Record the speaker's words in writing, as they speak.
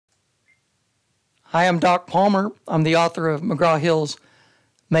Hi, I'm Doc Palmer. I'm the author of McGraw-Hill's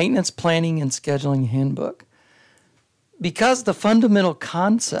Maintenance Planning and Scheduling Handbook. Because the fundamental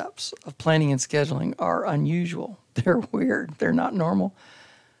concepts of planning and scheduling are unusual, they're weird, they're not normal,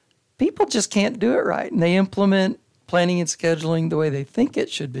 people just can't do it right. And they implement planning and scheduling the way they think it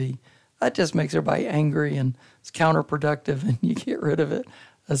should be. That just makes everybody angry and it's counterproductive, and you get rid of it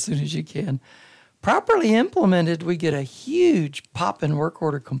as soon as you can. Properly implemented, we get a huge pop in work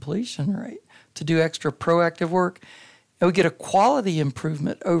order completion rate to do extra proactive work, and we get a quality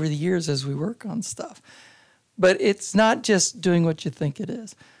improvement over the years as we work on stuff. But it's not just doing what you think it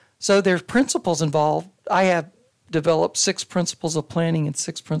is. So there's principles involved. I have developed 6 principles of planning and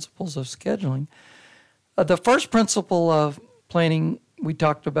 6 principles of scheduling. The first principle of planning we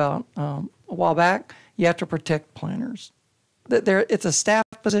talked about a while back, you have to protect planners. It's a staff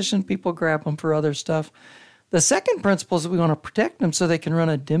position. People grab them for other stuff. The second principle is that we want to protect them so they can run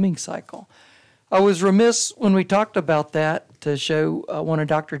a Deming cycle. I was remiss when we talked about that to show one of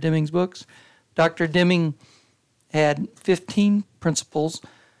Dr. Deming's books. Dr. Deming had 15 principles.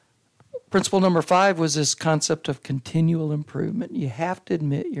 Principle number 5 was this concept of continual improvement. You have to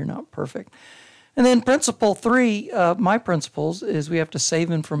admit you're not perfect. And then principle 3, my principles, is we have to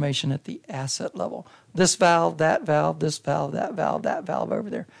save information at the asset level. This valve, that valve, this valve, that valve over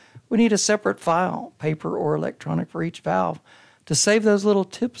there. We need a separate file, paper or electronic, for each valve to save those little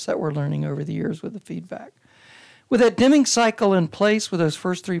tips that we're learning over the years with the feedback. With that Deming cycle in place with those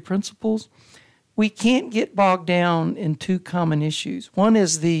first 3 principles, we can't get bogged down in 2 common issues. One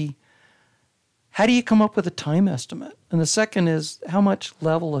is how do you come up with a time estimate? And the second is how much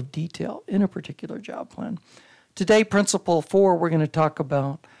level of detail in a particular job plan. Today, principle 4, we're going to talk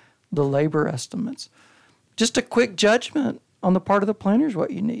about the labor estimates. Just a quick judgment on the part of the planner is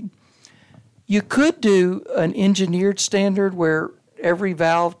what you need. You could do an engineered standard where every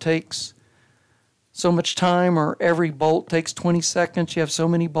valve takes so much time, or every bolt takes 20 seconds. You have so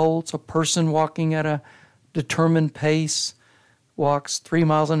many bolts. A person walking at a determined pace walks 3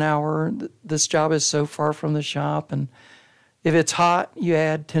 miles an hour. This job is so far from the shop. And if it's hot, you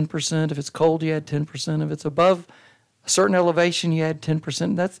add 10%. If it's cold, you add 10%. If it's above a certain elevation, you add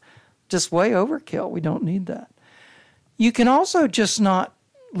 10%. That's just way overkill. We don't need that. You can also just not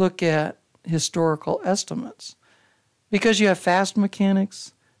look at historical estimates, because you have fast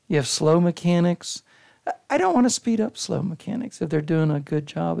mechanics, you have slow mechanics. I don't want to speed up slow mechanics if they're doing a good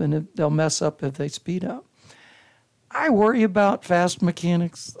job, and they'll mess up if they speed up. I worry about fast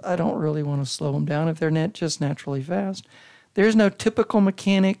mechanics. I don't really want to slow them down if they're not just naturally fast. There's no typical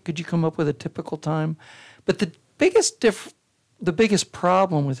mechanic. Could you come up with a typical time? But the biggest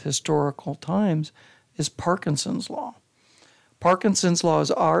problem with historical times is Parkinson's law. Parkinson's law is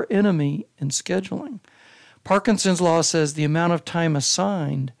our enemy in scheduling. Parkinson's law says the amount of time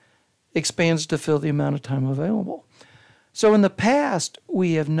assigned expands to fill the amount of time available. So in the past,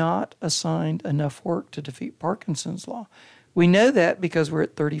 we have not assigned enough work to defeat Parkinson's law. We know that because we're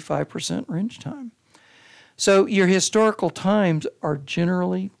at 35% range time. So your historical times are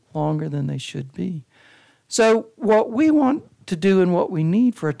generally longer than they should be. So what we want to do and what we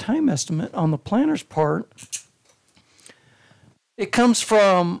need for a time estimate on the planner's part, it comes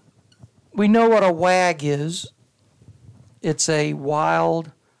from, we know what a WAG is. It's a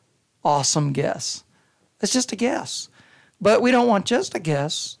wild, awesome guess. It's just a guess. But we don't want just a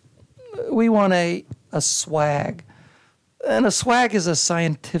guess. We want a swag. And a swag is a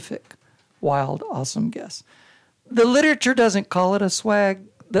scientific, wild, awesome guess. The literature doesn't call it a swag.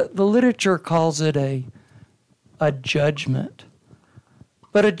 The literature calls it a judgment.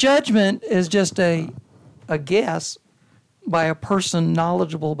 But a judgment is just a guess by a person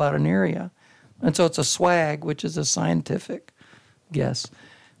knowledgeable about an area. And so it's a swag, which is a scientific guess.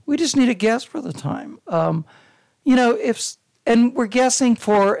 We just need a guess for the time. And we're guessing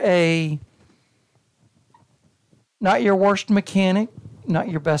for not your worst mechanic, not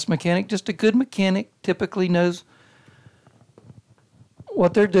your best mechanic, just a good mechanic typically knows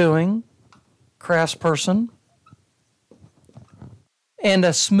what they're doing, craftsperson, and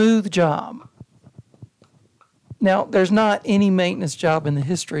a smooth job. Now, there's not any maintenance job in the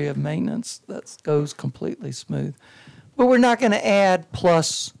history of maintenance that goes completely smooth. But we're not going to add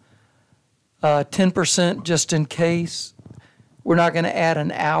plus 10% just in case. We're not going to add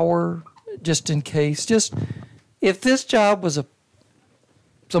an hour just in case. Just if this job was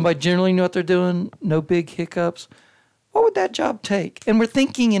somebody generally knew what they're doing, no big hiccups, what would that job take? And we're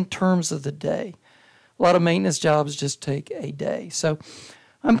thinking in terms of the day. A lot of maintenance jobs just take a day. So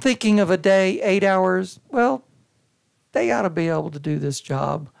I'm thinking of a day, 8 hours. Well, they ought to be able to do this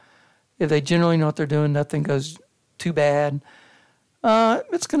job. If they generally know what they're doing, nothing goes too bad.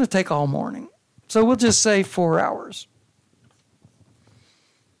 It's going to take all morning. So we'll just say 4 hours.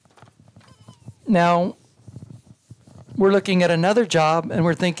 Now, we're looking at another job, and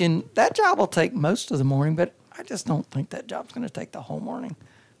we're thinking, that job will take most of the morning, but I just don't think that job's going to take the whole morning.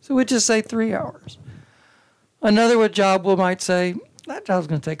 So we just say 3 hours. Another job we might say, that job's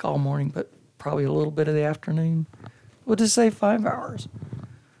going to take all morning, but probably a little bit of the afternoon. We'll just say 5 hours.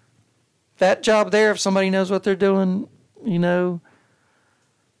 That job there, if somebody knows what they're doing, you know,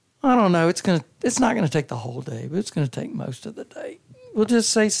 I don't know, it's not going to take the whole day, but it's going to take most of the day. We'll just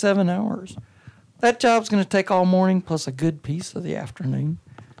say 7 hours. That job's going to take all morning plus a good piece of the afternoon.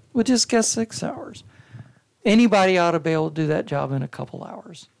 We'll just guess 6 hours. Anybody ought to be able to do that job in a couple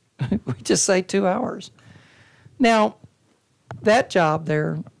hours. We just say 2 hours. Now, that job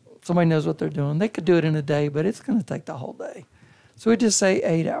there, somebody knows what they're doing. They could do it in a day, but it's going to take the whole day. So we just say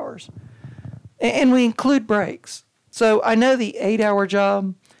 8 hours. And we include breaks. So I know the 8-hour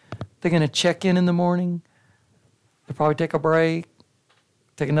job, they're going to check in the morning. They'll probably take a break,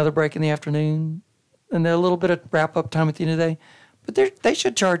 take another break in the afternoon, and then a little bit of wrap-up time at the end of the day. But they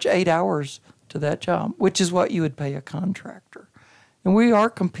should charge 8 hours to that job, which is what you would pay a contractor. And we are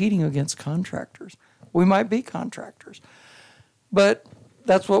competing against contractors. We might be contractors. But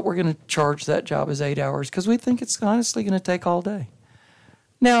that's what we're going to charge that job is 8 hours because we think it's honestly going to take all day.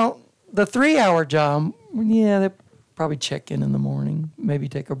 Now, the 3-hour job, yeah, they probably check in the morning, maybe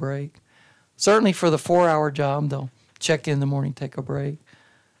take a break. Certainly for the 4-hour job, they'll check in the morning, take a break.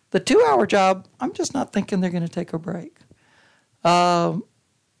 The 2-hour job, I'm just not thinking they're going to take a break. The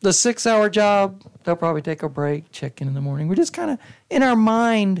 6-hour job, they'll probably take a break, check in the morning. We're just kind of, in our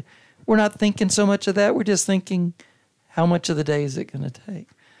mind, we're not thinking so much of that. We're just thinking, how much of the day is it going to take?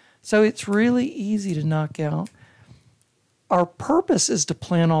 So it's really easy to knock out. Our purpose is to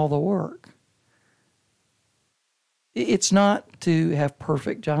plan all the work. It's not to have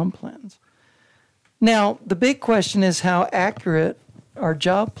perfect job plans. Now, the big question is how accurate are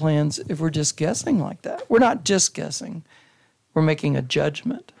job plans if we're just guessing like that? We're not just guessing. We're making a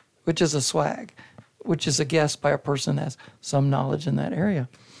judgment, which is a swag, which is a guess by a person that has some knowledge in that area.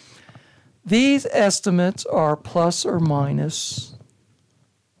 These estimates are plus or minus,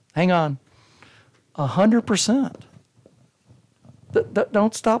 hang on, 100%.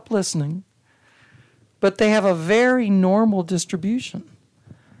 Don't stop listening. But they have a very normal distribution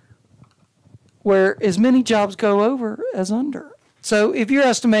where as many jobs go over as under. So if you're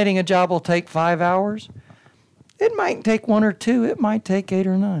estimating a job will take 5 hours, it might take 1 or 2. It might take 8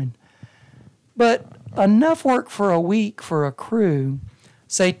 or 9. But enough work for a week for a crew,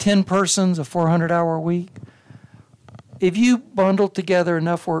 say 10 persons, a 400-hour week. If you bundle together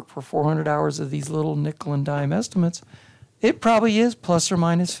enough work for 400 hours of these little nickel and dime estimates, it probably is plus or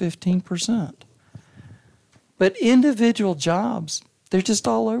minus 15%. But individual jobs, they're just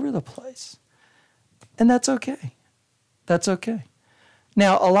all over the place. And that's okay. That's okay.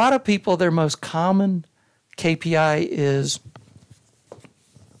 Now, a lot of people, their most common KPI is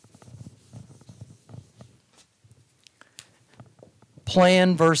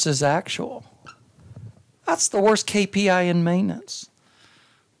plan versus actual. That's the worst KPI in maintenance.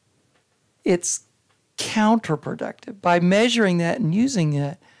 It's counterproductive. By measuring that and using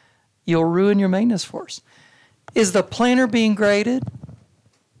that, you'll ruin your maintenance force. Is the planner being graded?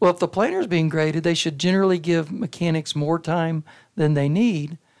 Well, if the planner is being graded, they should generally give mechanics more time than they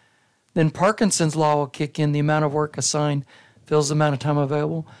need. Then Parkinson's law will kick in. The amount of work assigned fills the amount of time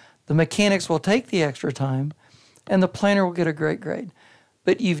available. The mechanics will take the extra time, and the planner will get a great grade.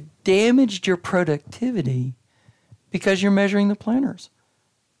 But you've damaged your productivity because you're measuring the planners.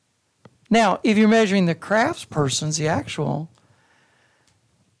 Now, if you're measuring the craftspersons, the actual,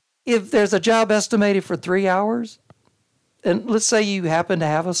 if there's a job estimated for 3 hours, and let's say you happen to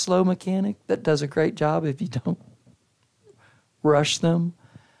have a slow mechanic that does a great job if you don't rush them.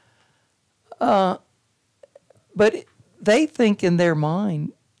 But they think in their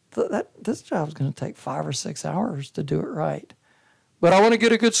mind that this job's going to take 5 or 6 hours to do it right. But I want to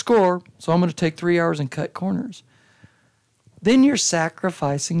get a good score, so I'm going to take 3 hours and cut corners. Then you're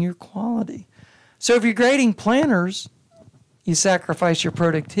sacrificing your quality. So if you're grading planners, you sacrifice your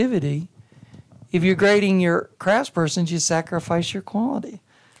productivity. If you're grading your craftspersons, you sacrifice your quality.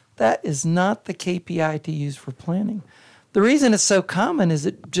 That is not the KPI to use for planning. The reason it's so common is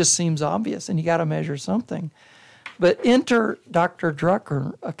it just seems obvious, and you got to measure something. But enter Dr.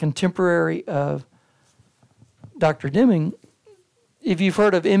 Drucker, a contemporary of Dr. Deming. If you've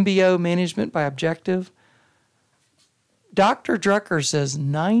heard of MBO, management by objective, Dr. Drucker says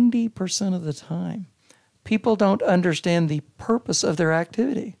 90% of the time, people don't understand the purpose of their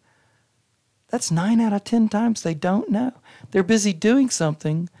activity. That's 9 out of 10 times they don't know. They're busy doing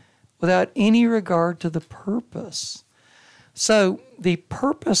something without any regard to the purpose. So the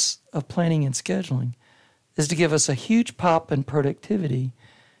purpose of planning and scheduling is to give us a huge pop in productivity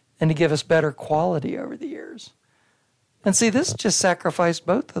and to give us better quality over the years. And see, this just sacrificed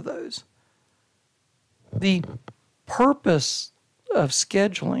both of those. The purpose of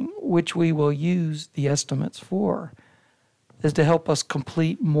scheduling, which we will use the estimates for, is to help us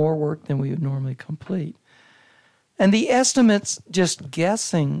complete more work than we would normally complete. And the estimates, just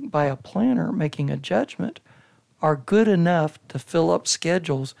guessing by a planner, making a judgment, are good enough to fill up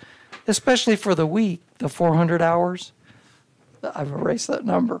schedules, especially for the week, the 400 hours. I've erased that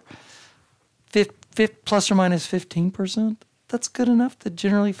number. Plus or minus 15%. That's good enough to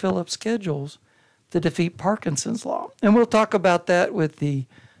generally fill up schedules to defeat Parkinson's law. And we'll talk about that with the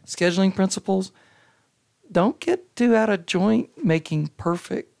scheduling principles. Don't get too out of joint making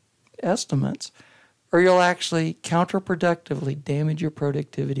perfect estimates, or you'll actually counterproductively damage your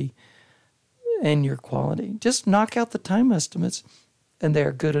productivity and your quality. Just knock out the time estimates, and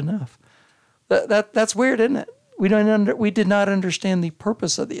they're good enough. That's weird, isn't it? We did not understand the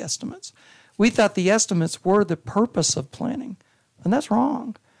purpose of the estimates. We thought the estimates were the purpose of planning, and that's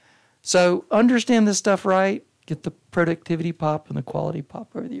wrong. So understand this stuff right, get the productivity pop and the quality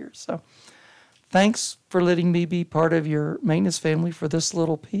pop over the years. So thanks for letting me be part of your maintenance family for this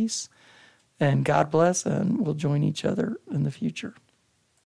little piece, and God bless, and we'll join each other in the future.